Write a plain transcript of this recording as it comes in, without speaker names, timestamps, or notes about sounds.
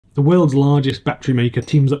The world's largest battery maker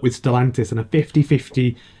teams up with Stellantis in a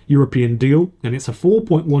 50-50 European deal, and it's a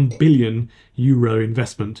 4.1 billion euro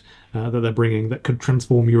investment that they're bringing that could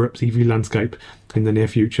transform Europe's EV landscape in the near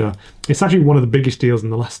future. It's actually one of the biggest deals in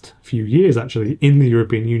the last few years, actually, in the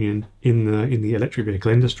European Union in the electric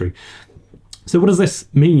vehicle industry. So what does this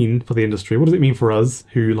mean for the industry? What does it mean for us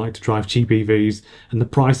who like to drive cheap EVs and the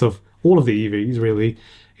price of all of the EVs, really,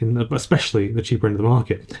 especially the cheaper end of the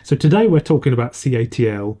market? So today we're talking about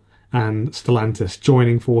CATL and Stellantis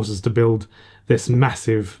joining forces to build this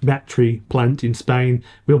massive battery plant in Spain.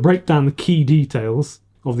 We'll break down the key details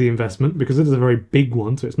of the investment because it is a very big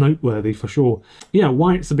one, so it's noteworthy for sure. Yeah,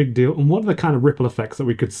 why it's a big deal and what are the kind of ripple effects that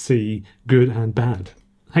we could see, good and bad.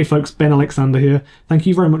 Hey folks, Ben Alexander here. Thank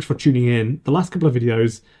you very much for tuning in. The last couple of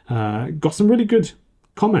videos got some really good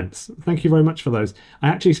comments. Thank you very much for those. I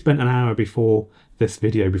actually spent an hour before this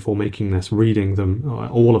video, before making this, reading them,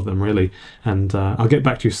 all of them really, and I'll get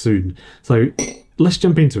back to you soon. So let's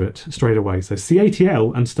jump into it straight away. So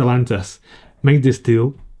CATL and Stellantis made this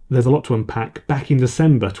deal. There's a lot to unpack. Back in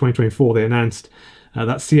December 2024, they announced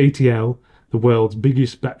that CATL, the world's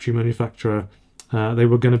biggest battery manufacturer, they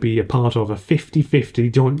were going to be a part of a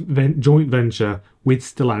 50-50 joint venture with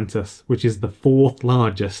Stellantis, which is the fourth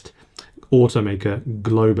largest automaker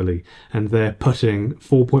globally, and they're putting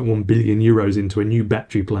 4.1 billion euros into a new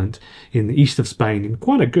battery plant in the east of Spain, in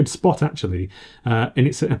quite a good spot actually, and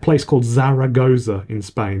it's a place called Zaragoza in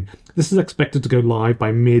Spain. This is expected to go live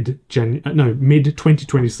by mid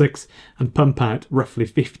 2026 and pump out roughly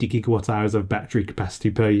 50 gigawatt hours of battery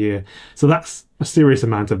capacity per year. So that's a serious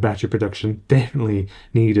amount of battery production, definitely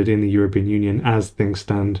needed in the European Union as things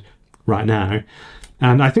stand right now.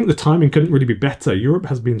 And I think the timing couldn't really be better. Europe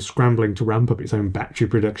has been scrambling to ramp up its own battery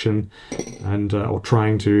production and or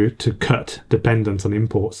trying to cut dependence on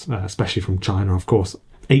imports, especially from China, of course.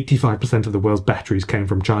 85% of the world's batteries came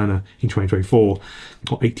from China in 2024,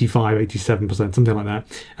 or 85, 87%, something like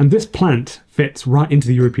that. And this plant fits right into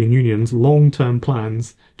the European Union's long-term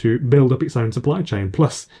plans to build up its own supply chain.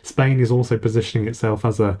 Plus, Spain is also positioning itself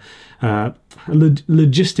as a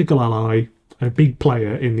logistical ally, a big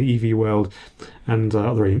player in the EV world, and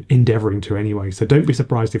they're endeavouring to anyway. So don't be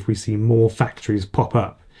surprised if we see more factories pop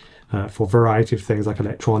up for a variety of things like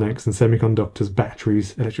electronics and semiconductors,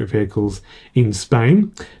 batteries, electric vehicles in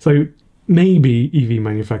Spain. So maybe EV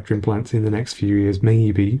manufacturing plants in the next few years,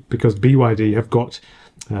 maybe, because BYD have got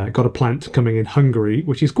a plant coming in Hungary,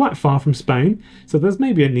 which is quite far from Spain. So there's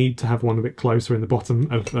maybe a need to have one a bit closer in the bottom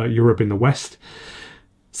of Europe in the west.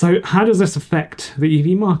 So how does this affect the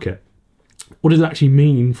EV market? What does it actually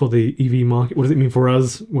mean for the EV market? What does it mean for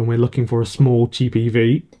us when we're looking for a small, cheap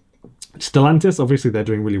EV? Stellantis, obviously they're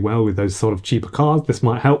doing really well with those sort of cheaper cars. This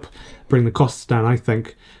might help bring the costs down, I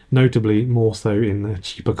think, notably more so in the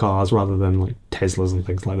cheaper cars rather than like Teslas and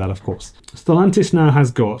things like that, of course. Stellantis now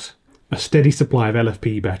has got a steady supply of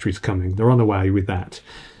LFP batteries coming. They're on the way with that.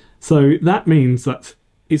 So that means that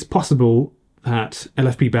it's possible that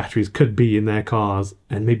LFP batteries could be in their cars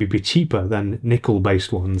and maybe be cheaper than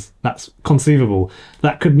nickel-based ones. That's conceivable.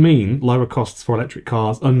 That could mean lower costs for electric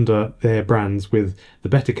cars under their brands with the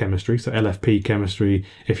better chemistry, so LFP chemistry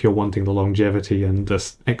if you're wanting the longevity and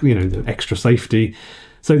the extra safety.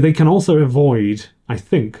 So they can also avoid, I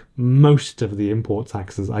think, most of the import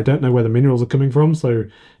taxes. I don't know where the minerals are coming from, so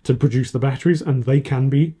to produce the batteries, and they can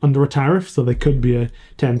be under a tariff, so there could be a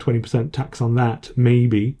 10-20% tax on that,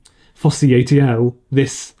 maybe. For CATL,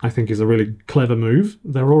 this, I think, is a really clever move.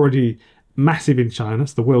 They're already massive in China.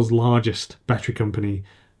 It's the world's largest battery company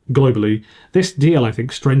globally. This deal, I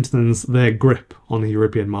think, strengthens their grip on the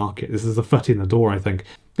European market. This is a foot in the door, I think.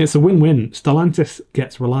 It's a win-win. Stellantis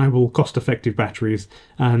gets reliable, cost-effective batteries,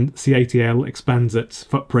 and CATL expands its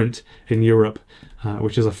footprint in Europe,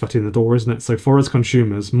 which is a foot in the door, isn't it? So for us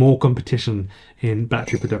consumers, more competition in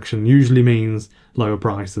battery production usually means lower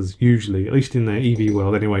prices, usually, at least in the EV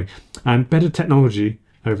world anyway, and better technology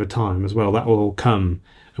over time as well. That will all come,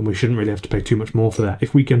 and we shouldn't really have to pay too much more for that.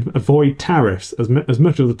 If we can avoid tariffs, as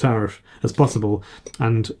much of the tariff as possible,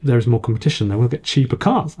 and there's more competition, then we'll get cheaper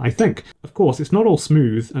cars, I think. Of course, it's not all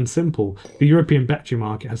smooth and simple. The European battery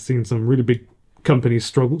market has seen some really big companies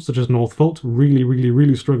struggle, such as Northvolt,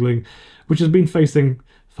 really struggling, which has been facing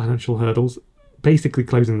financial hurdles, basically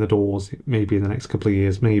closing the doors maybe in the next couple of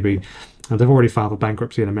years, maybe. And they've already filed for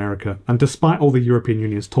bankruptcy in America. And despite all the European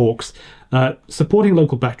Union's talks, supporting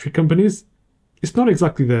local battery companies, it's not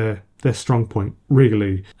exactly their strong point,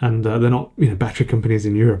 really. And they're not, battery companies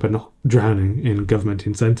in Europe are not drowning in government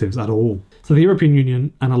incentives at all. So the European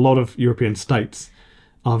Union and a lot of European states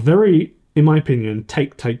are very, in my opinion,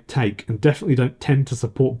 take, and definitely don't tend to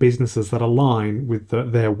support businesses that align with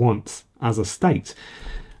their wants as a state.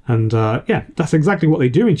 And yeah, that's exactly what they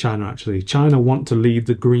do in China, actually. China want to lead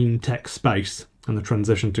the green tech space and the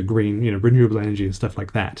transition to green, renewable energy and stuff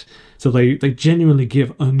like that. So they genuinely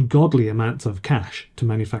give ungodly amounts of cash to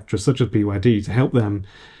manufacturers such as BYD to help them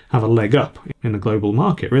have a leg up in the global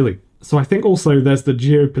market, really. So I think also there's the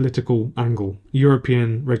geopolitical angle.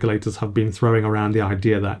 European regulators have been throwing around the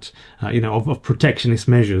idea that, of protectionist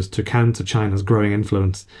measures to counter China's growing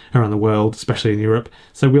influence around the world, especially in Europe.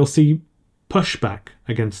 So we'll see pushback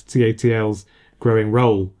against CATL's growing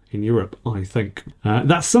role in Europe, I think.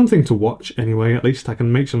 That's something to watch anyway. At least I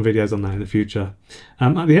can make some videos on that in the future.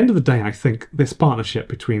 At the end of the day, I think this partnership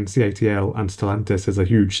between CATL and Stellantis is a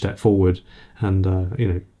huge step forward, and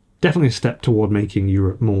definitely a step toward making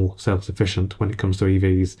Europe more self-sufficient when it comes to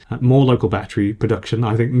EVs. More local battery production,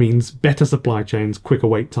 I think, means better supply chains, quicker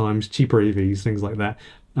wait times, cheaper EVs, things like that.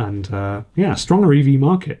 And yeah, a stronger EV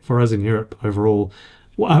market for us in Europe overall.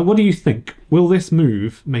 What do you think? Will this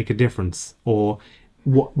move make a difference? Or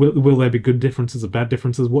will there be good differences or bad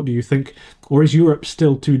differences? What do you think? Or is Europe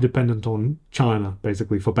still too dependent on China,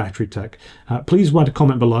 basically, for battery tech? Please write a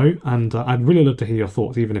comment below, and I'd really love to hear your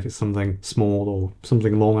thoughts, even if it's something small or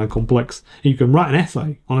something long and complex. You can write an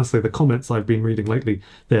essay. Honestly, the comments I've been reading lately,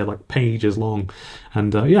 they're like pages long.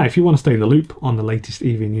 And yeah, if you want to stay in the loop on the latest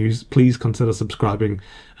EV news, please consider subscribing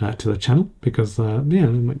to the channel, because yeah,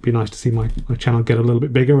 it might be nice to see my channel get a little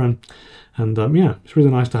bit bigger, and yeah, it's really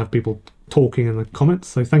nice to have people talking in the comments.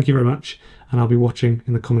 So thank you very much, and I'll be watching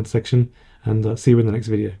in the comment section, and see you in the next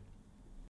video.